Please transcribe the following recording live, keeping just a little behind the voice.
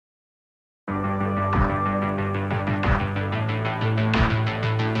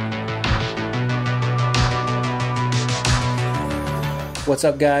What's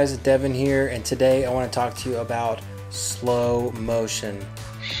up guys, Devin here, and today I want to talk to you about slow motion.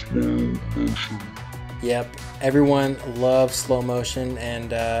 Yep, everyone loves slow motion,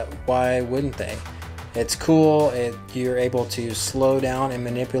 and why wouldn't they? It's cool, you're able to slow down and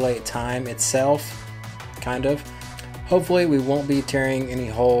manipulate time itself, kind of. Hopefully we won't be tearing any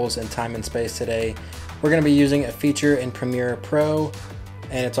holes in time and space today. We're going to be using a feature in Premiere Pro,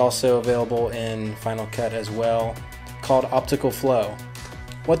 and it's also available in Final Cut as well, called optical flow.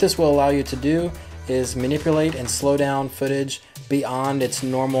 What this will allow you to do is manipulate and slow down footage beyond its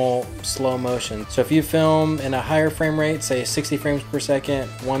normal slow motion. So if you film in a higher frame rate, say 60 frames per second,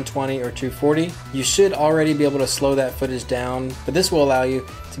 120 or 240, you should already be able to slow that footage down, but this will allow you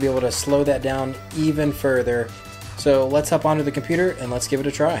to be able to slow that down even further. So let's hop onto the computer and let's give it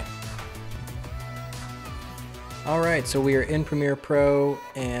a try. Alright, so we are in Premiere Pro,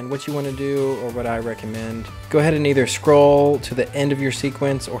 and what you want to do, or what I recommend, go ahead and either scroll to the end of your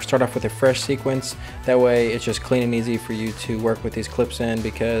sequence or start off with a fresh sequence. That way it's just clean and easy for you to work with these clips in,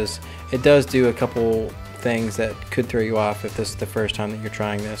 because it does do a couple things that could throw you off if this is the first time that you're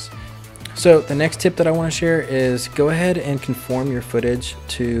trying this. So the next tip that I want to share is go ahead and conform your footage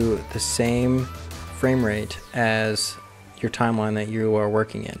to the same frame rate as your timeline that you are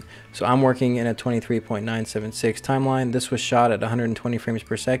working in. So I'm working in a 23.976 timeline. This was shot at 120 frames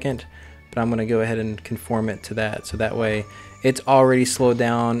per second, but I'm going to go ahead and conform it to that. So that way it's already slowed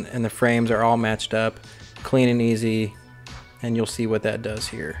down and the frames are all matched up, clean and easy, and you'll see what that does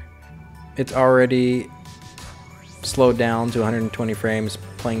here. It's already slowed down to 120 frames,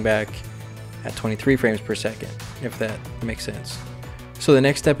 playing back at 23 frames per second, if that makes sense. So the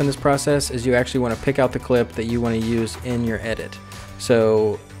next step in this process is you actually want to pick out the clip that you want to use in your edit.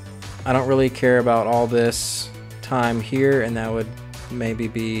 So I don't really care about all this time here, and that would maybe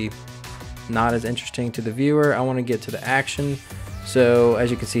be not as interesting to the viewer. I want to get to the action. So as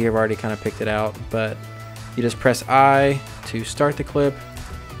you can see here, I've already kind of picked it out, but you just press I to start the clip,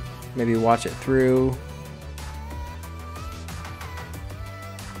 maybe watch it through.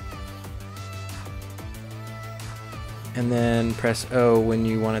 And then press O when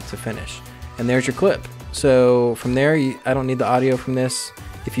you want it to finish. And there's your clip. So from there, I don't need the audio from this.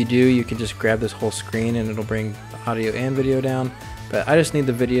 If you do, you can just grab this whole screen and it'll bring the audio and video down. But I just need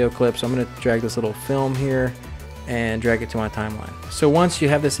the video clip, so I'm going to drag this little film here and drag it to my timeline. So once you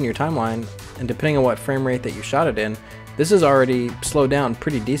have this in your timeline, and depending on what frame rate that you shot it in, this is already slowed down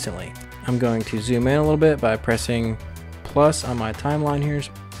pretty decently. I'm going to zoom in a little bit by pressing plus on my timeline here,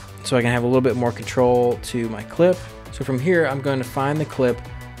 so I can have a little bit more control to my clip. So from here, I'm going to find the clip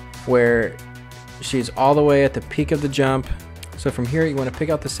where she's all the way at the peak of the jump. So from here, you want to pick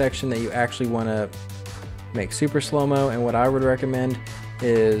out the section that you actually want to make super slow-mo, and what I would recommend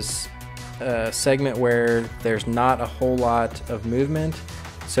is a segment where there's not a whole lot of movement.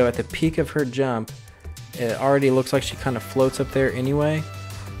 So at the peak of her jump, it already looks like she kind of floats up there anyway.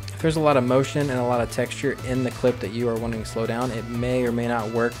 If there's a lot of motion and a lot of texture in the clip that you are wanting to slow down, it may or may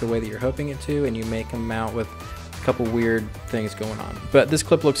not work the way that you're hoping it to, and you may come out with a couple weird things going on. But this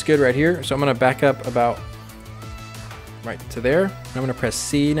clip looks good right here, so I'm going to back up about right to there. I'm going to press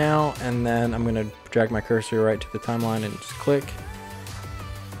C now, and then I'm going to drag my cursor right to the timeline and just click.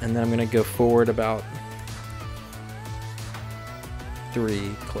 And then I'm going to go forward about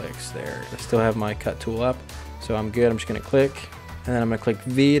 3 clicks there. I still have my cut tool up, so I'm good. I'm just going to click, and then I'm going to click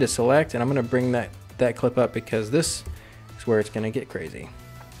V to select, and I'm going to bring that clip up because this is where it's going to get crazy.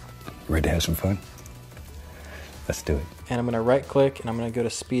 Ready to have some fun? Let's do it. And I'm going to right click, and I'm going to go to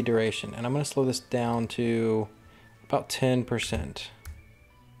speed duration, and I'm going to slow this down to about 10%.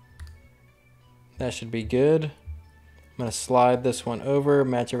 That should be good. I'm going to slide this one over,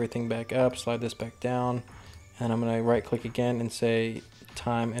 match everything back up, slide this back down, and I'm going to right click again and say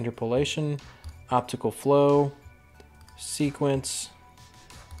time interpolation, optical flow, sequence,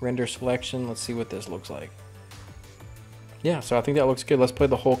 render selection. Let's see what this looks like. Yeah, so I think that looks good. Let's play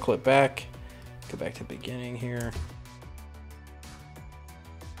the whole clip back. Go back to the beginning here.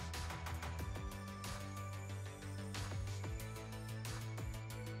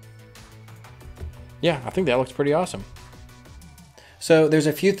 Yeah, I think that looks pretty awesome. So there's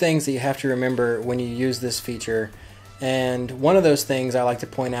a few things that you have to remember when you use this feature, and one of those things I like to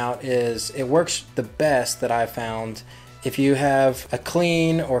point out is it works the best that I've found if you have a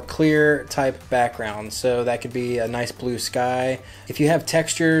clean or clear type background. So that could be a nice blue sky. If you have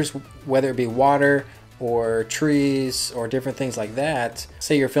textures, whether it be water or trees or different things like that,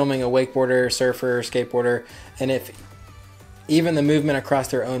 say you're filming a wakeboarder, surfer, skateboarder, and if even the movement across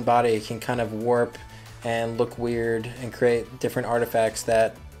their own body can kind of warp and look weird and create different artifacts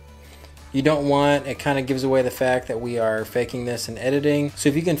that you don't want. It kind of gives away the fact that we are faking this in editing. So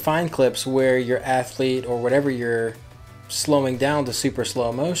if you can find clips where your athlete or whatever you're slowing down to super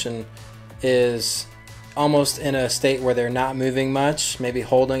slow motion is almost in a state where they're not moving much, maybe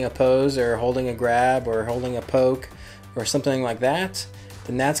holding a pose or holding a grab or holding a poke or something like that,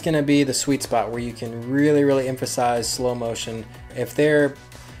 then that's going to be the sweet spot where you can really emphasize slow motion. If they're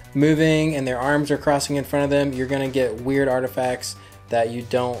moving and their arms are crossing in front of them, you're going to get weird artifacts that you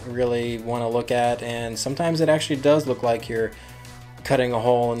don't really want to look at, and sometimes it actually does look like you're cutting a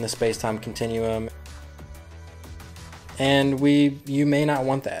hole in the space-time continuum, and you may not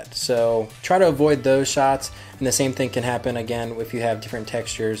want that. So try to avoid those shots, and the same thing can happen again if you have different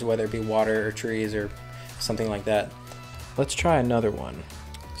textures, whether it be water or trees or something like that. Let's try another one.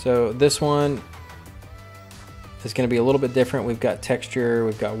 So this one is going to be a little bit different. We've got texture,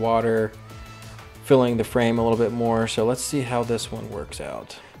 we've got water, filling the frame a little bit more. So let's see how this one works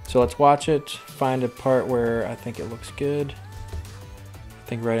out. So let's watch it, find a part where I think it looks good. I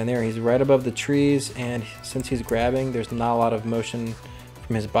think right in there, he's right above the trees, and since he's grabbing, there's not a lot of motion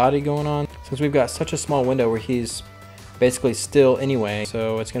from his body going on. Since we've got such a small window where he's basically still anyway,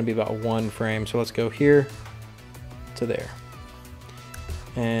 so it's gonna be about one frame. So let's go here to there.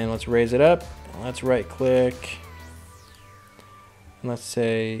 And let's raise it up. Let's right click. And let's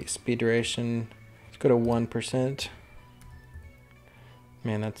say speed duration. Go to 1%.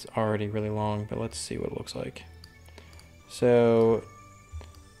 Man, that's already really long, but let's see what it looks like. So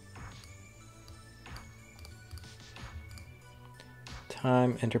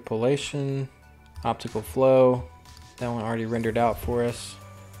time interpolation, optical flow, that one already rendered out for us.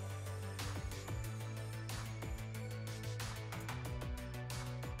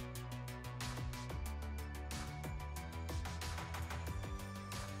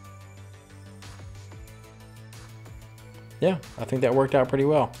 Yeah, I think that worked out pretty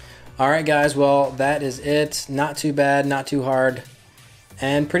well. All right, guys, well, that is it. Not too bad, not too hard,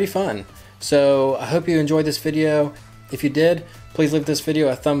 and pretty fun. So I hope you enjoyed this video. If you did, please leave this video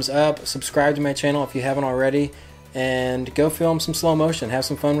a thumbs up, subscribe to my channel if you haven't already, and go film some slow motion, have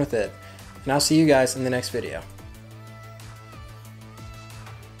some fun with it. And I'll see you guys in the next video.